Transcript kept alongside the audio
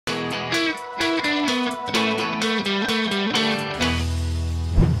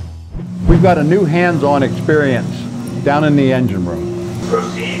We've got a new hands-on experience down in the engine room.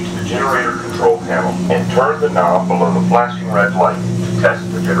 Proceed to the generator control panel and turn the knob below the flashing red light to test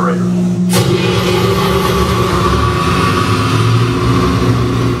the generator.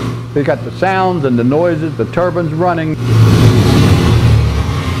 We got the sounds and the noises, the turbines running.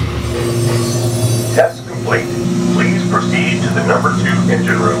 Test complete. Please proceed to the number 2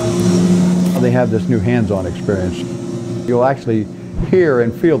 engine room. They have this new hands-on experience. You'll actually hear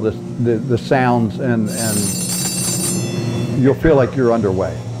and feel the sounds, and you'll feel like you're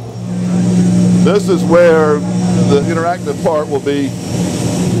underway. This is where the interactive part will be.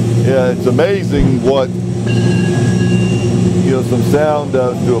 Yeah, it's amazing what some sound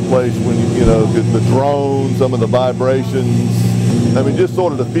does to a place when the drone, some of the vibrations. I mean, just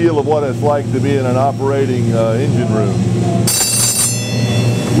sort of the feel of what it's like to be in an operating engine room.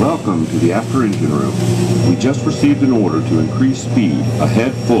 Welcome to the after engine room. We just received an order to increase speed,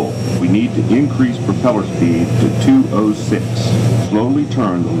 ahead full. We need to increase propeller speed to 206. Slowly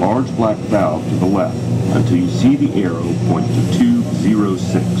turn the large black valve to the left until you see the arrow point to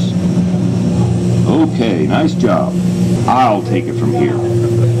 206. Okay, nice job. I'll take it from here.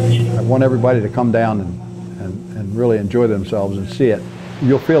 I want everybody to come down and really enjoy themselves and see it.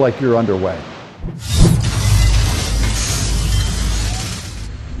 You'll feel like you're underway.